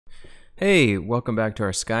Hey, welcome back to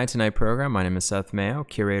our Sky Tonight program. My name is Seth Mayo,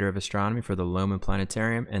 curator of astronomy for the Loman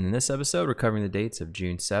Planetarium, and in this episode we're covering the dates of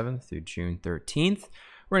June 7th through June 13th.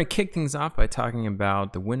 We're going to kick things off by talking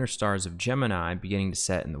about the winter stars of Gemini beginning to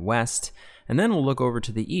set in the west, and then we'll look over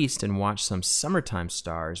to the east and watch some summertime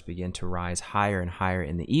stars begin to rise higher and higher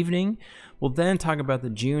in the evening. We'll then talk about the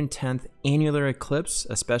June 10th annular eclipse,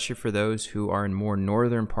 especially for those who are in more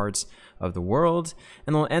northern parts of the world,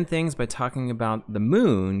 and we'll end things by talking about the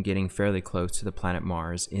moon getting fairly close to the planet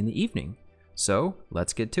Mars in the evening. So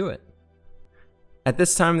let's get to it. At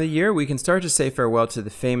this time of the year, we can start to say farewell to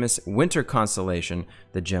the famous winter constellation,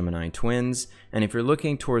 the Gemini Twins. And if you're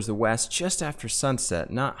looking towards the west just after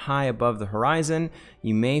sunset, not high above the horizon,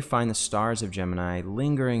 you may find the stars of Gemini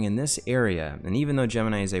lingering in this area. And even though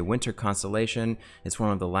Gemini is a winter constellation, it's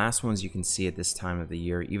one of the last ones you can see at this time of the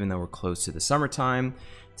year, even though we're close to the summertime.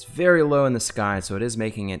 It's very low in the sky, so it is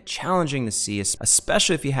making it challenging to see,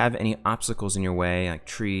 especially if you have any obstacles in your way, like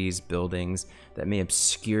trees, buildings, that may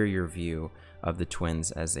obscure your view of the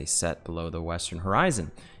twins as they set below the western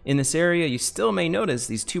horizon. In this area, you still may notice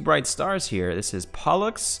these two bright stars here. This is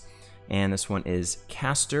Pollux, and this one is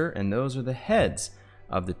Castor, and those are the heads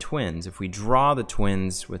of the twins. If we draw the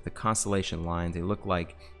twins with the constellation lines, they look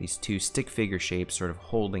like these two stick figure shapes sort of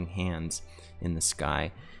holding hands in the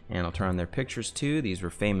sky. And I'll turn on their pictures too. These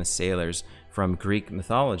were famous sailors from Greek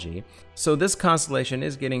mythology. So this constellation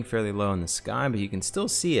is getting fairly low in the sky, but you can still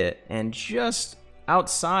see it, and just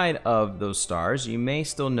outside of those stars, you may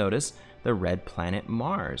still notice the red planet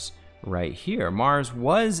Mars right here. Mars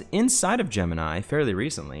was inside of Gemini fairly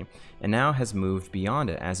recently and now has moved beyond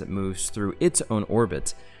it as it moves through its own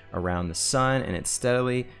orbit around the sun, and it's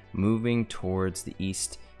steadily moving towards the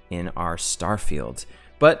east in our star field.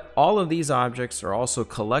 But all of these objects are also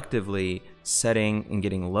collectively setting and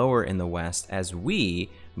getting lower in the west as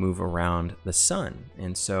we move around the sun.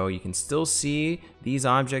 And so you can still see these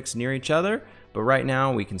objects near each other, but right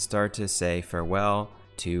now we can start to say farewell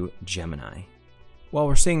to Gemini. While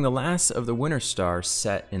we're seeing the last of the winter stars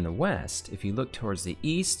set in the west, if you look towards the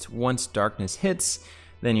east, once darkness hits,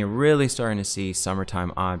 then you're really starting to see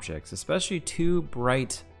summertime objects, especially two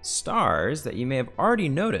bright stars that you may have already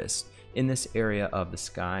noticed in this area of the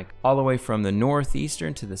sky, all the way from the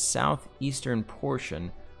northeastern to the southeastern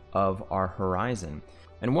portion of our horizon.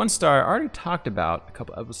 And one star I already talked about a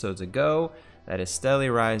couple episodes ago that is steadily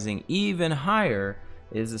rising even higher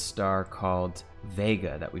is a star called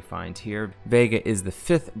Vega that we find here. Vega is the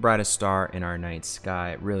fifth brightest star in our night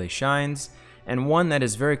sky. It really shines, and one that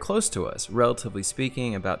is very close to us, relatively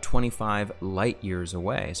speaking, about 25 light years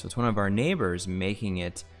away. So it's one of our neighbors, making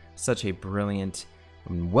it such a brilliant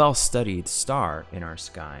and well-studied star in our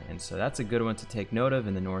sky. And so that's a good one to take note of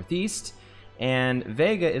in the northeast. And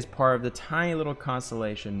Vega is part of the tiny little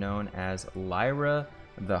constellation known as Lyra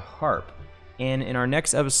the Harp. And in our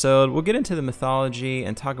next episode, we'll get into the mythology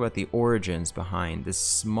and talk about the origins behind this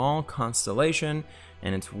small constellation.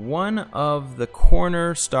 And it's one of the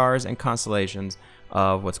corner stars and constellations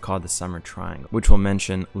of what's called the Summer Triangle, which we'll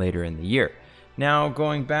mention later in the year. Now,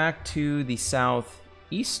 going back to the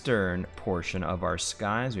southeastern portion of our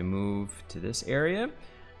sky as we move to this area,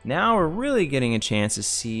 now we're really getting a chance to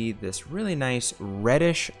see this really nice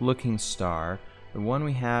reddish looking star, the one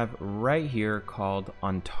we have right here called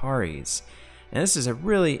Antares. And this is a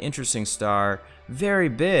really interesting star, very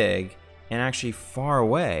big and actually far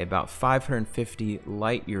away, about 550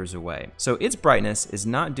 light years away. So its brightness is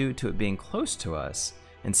not due to it being close to us.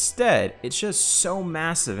 Instead, it's just so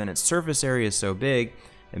massive and its surface area is so big,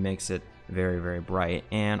 it makes it very, very bright.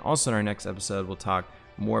 And also in our next episode, we'll talk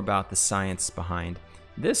more about the science behind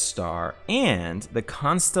this star and the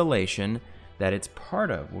constellation that it's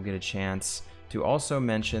part of. We'll get a chance to also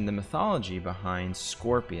mention the mythology behind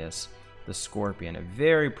Scorpius, the scorpion, a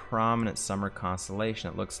very prominent summer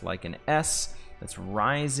constellation. It looks like an S that's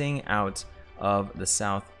rising out of the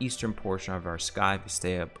southeastern portion of our sky. If you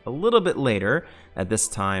stay up a little bit later at this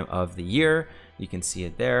time of the year, you can see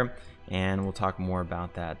it there, and we'll talk more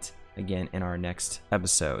about that again in our next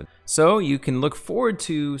episode. So you can look forward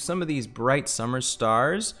to some of these bright summer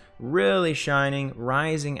stars really shining,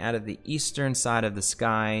 rising out of the eastern side of the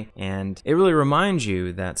sky, and it really reminds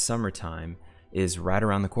you that summertime is right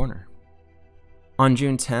around the corner. On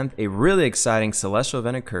June 10th, a really exciting celestial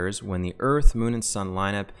event occurs when the Earth, Moon, and Sun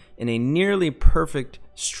line up in a nearly perfect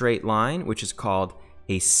straight line, which is called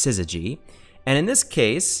a syzygy. And in this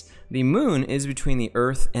case, the moon is between the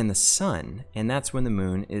Earth and the Sun, and that's when the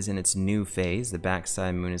moon is in its new phase. The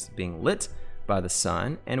backside moon is being lit by the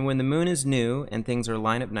sun, and when the moon is new and things are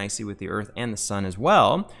lined up nicely with the Earth and the Sun as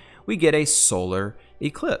well, we get a solar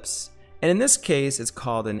eclipse. And in this case, it's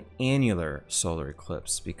called an annular solar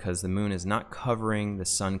eclipse because the moon is not covering the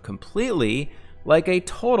sun completely like a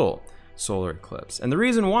total solar eclipse. And the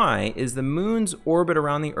reason why is the moon's orbit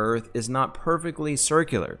around the Earth is not perfectly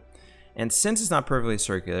circular. And since it's not perfectly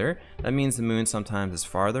circular, that means the moon sometimes is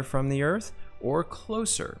farther from the Earth or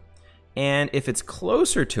closer. And if it's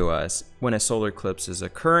closer to us when a solar eclipse is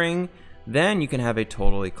occurring, then you can have a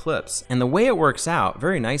total eclipse. And the way it works out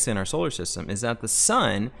very nicely in our solar system is that the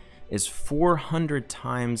sun is 400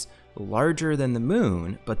 times larger than the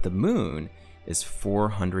moon, but the moon is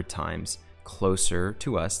 400 times closer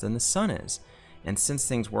to us than the sun is. And since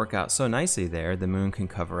things work out so nicely there, the moon can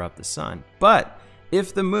cover up the sun. But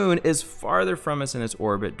if the moon is farther from us in its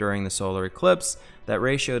orbit during the solar eclipse, that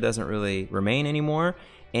ratio doesn't really remain anymore,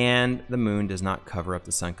 and the moon does not cover up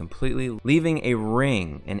the sun completely, leaving a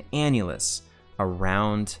ring, an annulus,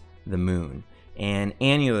 around the moon. And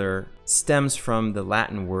annular stems from the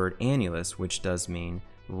Latin word annulus, which does mean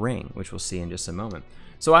ring, which we'll see in just a moment.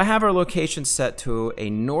 So I have our location set to a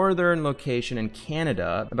northern location in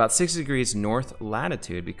Canada, about 60 degrees north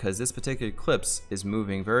latitude, because this particular eclipse is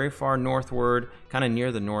moving very far northward, kind of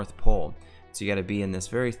near the North Pole. So you got to be in this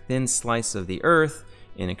very thin slice of the Earth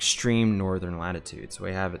in extreme northern latitude. So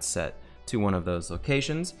we have it set to one of those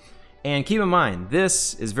locations. And keep in mind,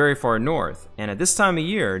 this is very far north, and at this time of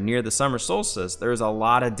year, near the summer solstice, there's a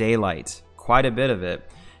lot of daylight, quite a bit of it.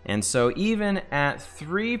 And so even at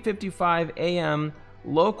 3:55 a.m.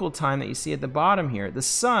 local time that you see at the bottom here, the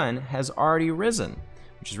sun has already risen,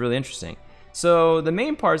 which is really interesting. So the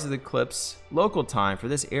main parts of the eclipse, local time for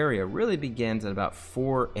this area, really begins at about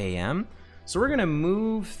 4 a.m. So we're gonna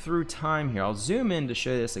move through time here. I'll zoom in to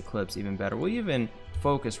show you this eclipse even better. We'll even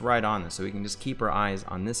focus right on this so we can just keep our eyes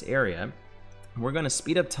on this area. We're gonna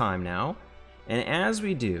speed up time now. And as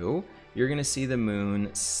we do, you're gonna see the moon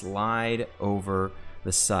slide over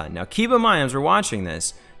the sun. Now keep in mind as we're watching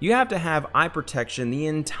this, you have to have eye protection the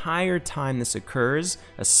entire time this occurs,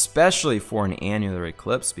 especially for an annular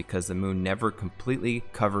eclipse because the moon never completely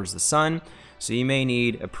covers the sun. So you may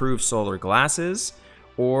need approved solar glasses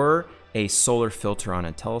or a solar filter on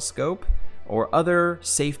a telescope or other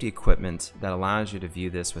safety equipment that allows you to view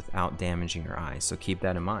this without damaging your eyes. So keep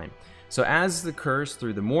that in mind. So as it occurs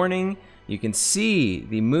through the morning, you can see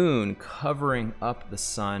the moon covering up the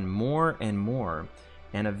sun more and more.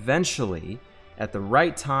 And eventually, at the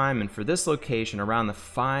right time, and for this location, around the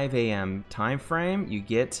 5 a.m. time frame, you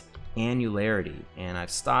get annularity. And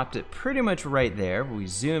I've stopped it pretty much right there. When we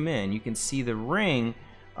zoom in, you can see the ring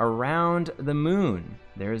around the moon.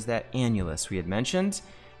 There's that annulus we had mentioned,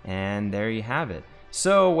 and there you have it.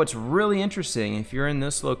 So what's really interesting, if you're in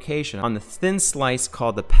this location, on the thin slice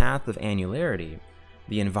called the path of annularity,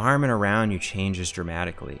 the environment around you changes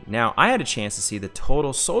dramatically. Now, I had a chance to see the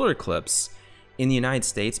total solar eclipse in the United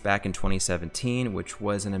States back in 2017, which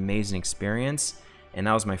was an amazing experience, and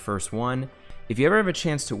that was my first one. If you ever have a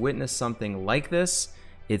chance to witness something like this,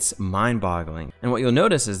 it's mind-boggling. And what you'll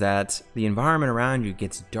notice is that the environment around you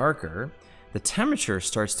gets darker, the temperature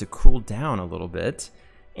starts to cool down a little bit,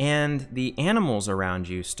 and the animals around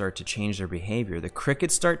you start to change their behavior. The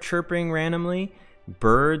crickets start chirping randomly,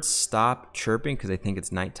 birds stop chirping because they think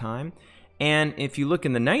it's nighttime. And if you look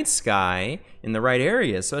in the night sky, in the right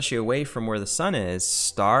area, especially away from where the sun is,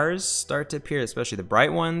 stars start to appear, especially the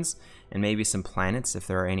bright ones, and maybe some planets if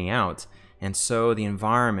there are any out. And so the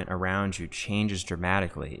environment around you changes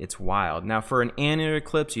dramatically. It's wild. Now for an annular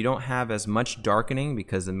eclipse, you don't have as much darkening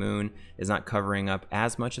because the moon is not covering up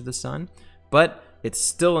as much of the sun, but it's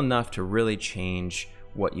still enough to really change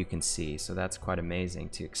what you can see. So that's quite amazing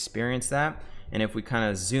to experience that. And if we kind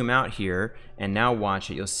of zoom out here and now watch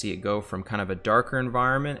it, you'll see it go from kind of a darker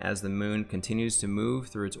environment as the moon continues to move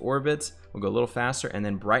through its orbit. We'll go a little faster and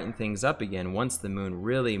then brighten things up again once the moon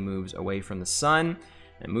really moves away from the sun.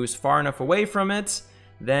 It moves far enough away from it,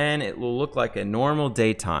 then it will look like a normal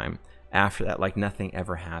daytime after that, like nothing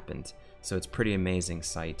ever happened. So it's a pretty amazing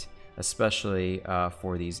sight, especially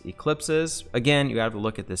for these eclipses. Again, you have to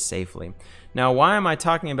look at this safely. Now, why am I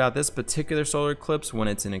talking about this particular solar eclipse when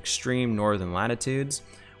it's in extreme northern latitudes?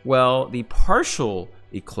 Well, the partial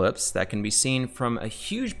eclipse that can be seen from a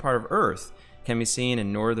huge part of Earth can be seen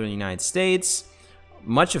in northern United States,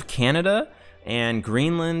 much of Canada, and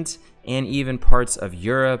Greenland, and even parts of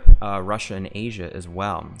Europe, Russia, and Asia as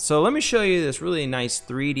well. So let me show you this really nice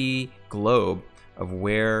 3D globe of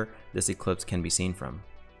where this eclipse can be seen from.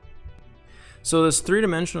 So this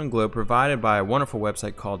three-dimensional globe provided by a wonderful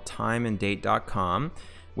website called timeanddate.com,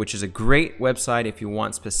 which is a great website if you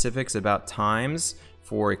want specifics about times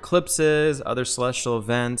for eclipses, other celestial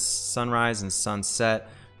events, sunrise and sunset.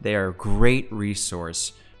 They are a great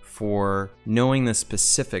resource for knowing the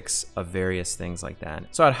specifics of various things like that.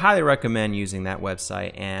 So I'd highly recommend using that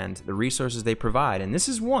website and the resources they provide. And this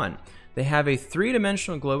is one. They have a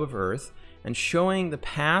three-dimensional globe of Earth and showing the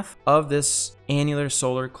path of this annular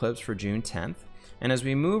solar eclipse for June 10th. And as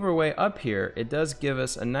we move our way up here, it does give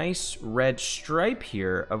us a nice red stripe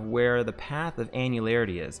here of where the path of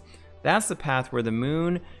annularity is. That's the path where the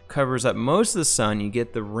moon covers up most of the sun. You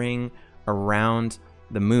get the ring around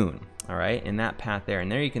the moon, all right, in that path there.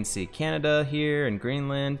 And there you can see Canada here and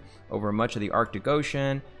Greenland, over much of the Arctic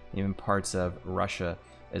Ocean, even parts of Russia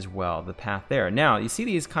as well, the path there. Now, you see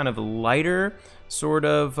these kind of lighter sort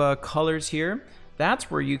of colors here?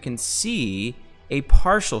 That's where you can see a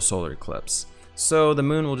partial solar eclipse. So the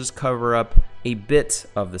moon will just cover up a bit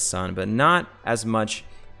of the sun, but not as much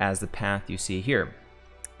as the path you see here.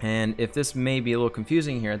 And if this may be a little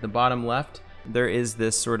confusing here, at the bottom left, there is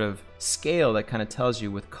this sort of scale that kind of tells you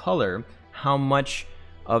with color how much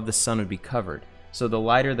of the sun would be covered. So the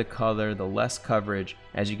lighter the color, the less coverage.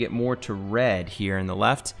 As you get more to red here in the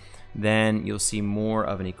left, then you'll see more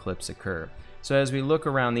of an eclipse occur. So as we look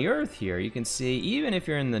around the Earth here, you can see even if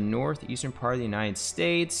you're in the northeastern part of the United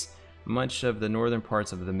States, much of the northern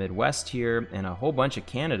parts of the Midwest here, and a whole bunch of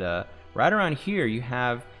Canada, right around here you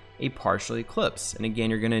have a partial eclipse. And again,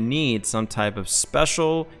 you're going to need some type of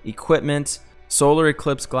special equipment, solar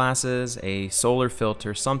eclipse glasses, a solar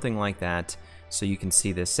filter, something like that, so you can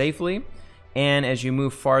see this safely. And as you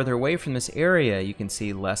move farther away from this area, you can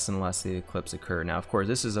see less and less of the eclipse occur. Now, of course,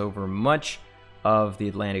 this is over much of the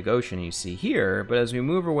Atlantic Ocean you see here, but as we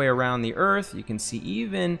move our way around the Earth, you can see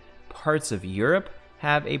even parts of Europe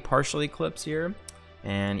have a partial eclipse here,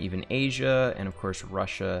 and even Asia, and of course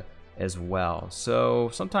Russia as well. So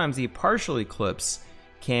sometimes the partial eclipse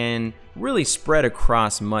can really spread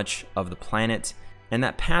across much of the planet, and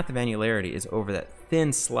that path of annularity is over that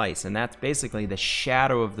thin slice, and that's basically the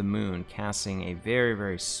shadow of the moon casting a very,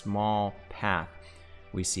 very small path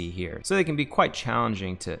we see here. So they can be quite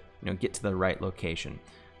challenging to get to the right location.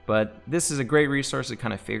 But this is a great resource to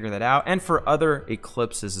kind of figure that out, and for other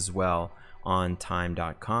eclipses as well on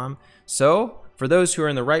time.com. So for those who are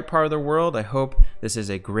in the right part of the world, I hope this is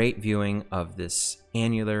a great viewing of this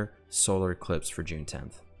annular solar eclipse for June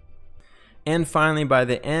 10th. And finally, by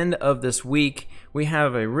the end of this week, we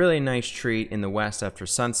have a really nice treat in the west after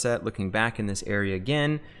sunset. Looking back in this area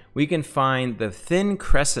again, we can find the thin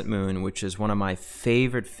crescent moon, which is one of my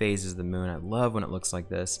favorite phases of the moon. I love when it looks like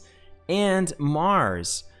this. And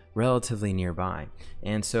Mars, relatively nearby.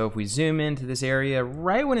 And so if we zoom into this area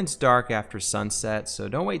right when it's dark after sunset, so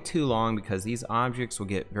don't wait too long because these objects will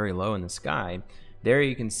get very low in the sky. There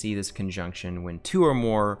you can see this conjunction when two or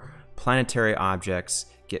more planetary objects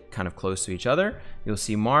get kind of close to each other. You'll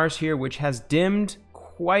see Mars here, which has dimmed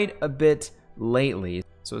quite a bit lately.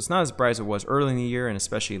 So it's not as bright as it was early in the year and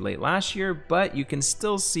especially late last year, but you can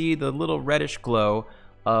still see the little reddish glow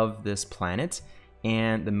of this planet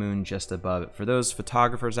and the moon just above it. For those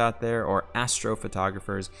photographers out there or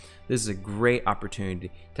astrophotographers, this is a great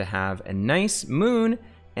opportunity to have a nice moon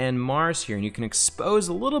and Mars here, and you can expose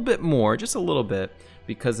a little bit more, just a little bit,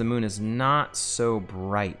 because the moon is not so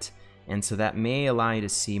bright, and so that may allow you to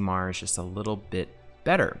see Mars just a little bit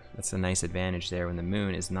better. That's a nice advantage there when the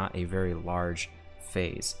moon is not a very large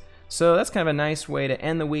phase. So that's kind of a nice way to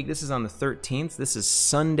end the week. This is on the 13th. This is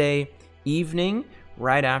Sunday evening,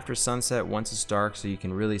 right after sunset once it's dark, so you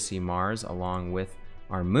can really see Mars along with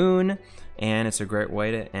our moon, and it's a great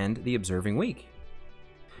way to end the observing week.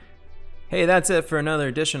 Hey, that's it for another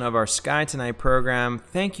edition of our Sky Tonight program.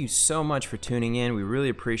 Thank you so much for tuning in. We really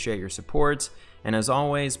appreciate your support. And as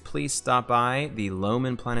always, please stop by the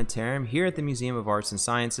Lohmann Planetarium here at the Museum of Arts and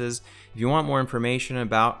Sciences. If you want more information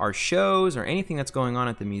about our shows or anything that's going on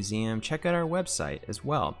at the museum, check out our website as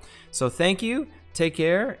well. So thank you, take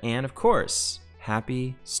care, and of course,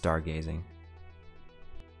 happy stargazing.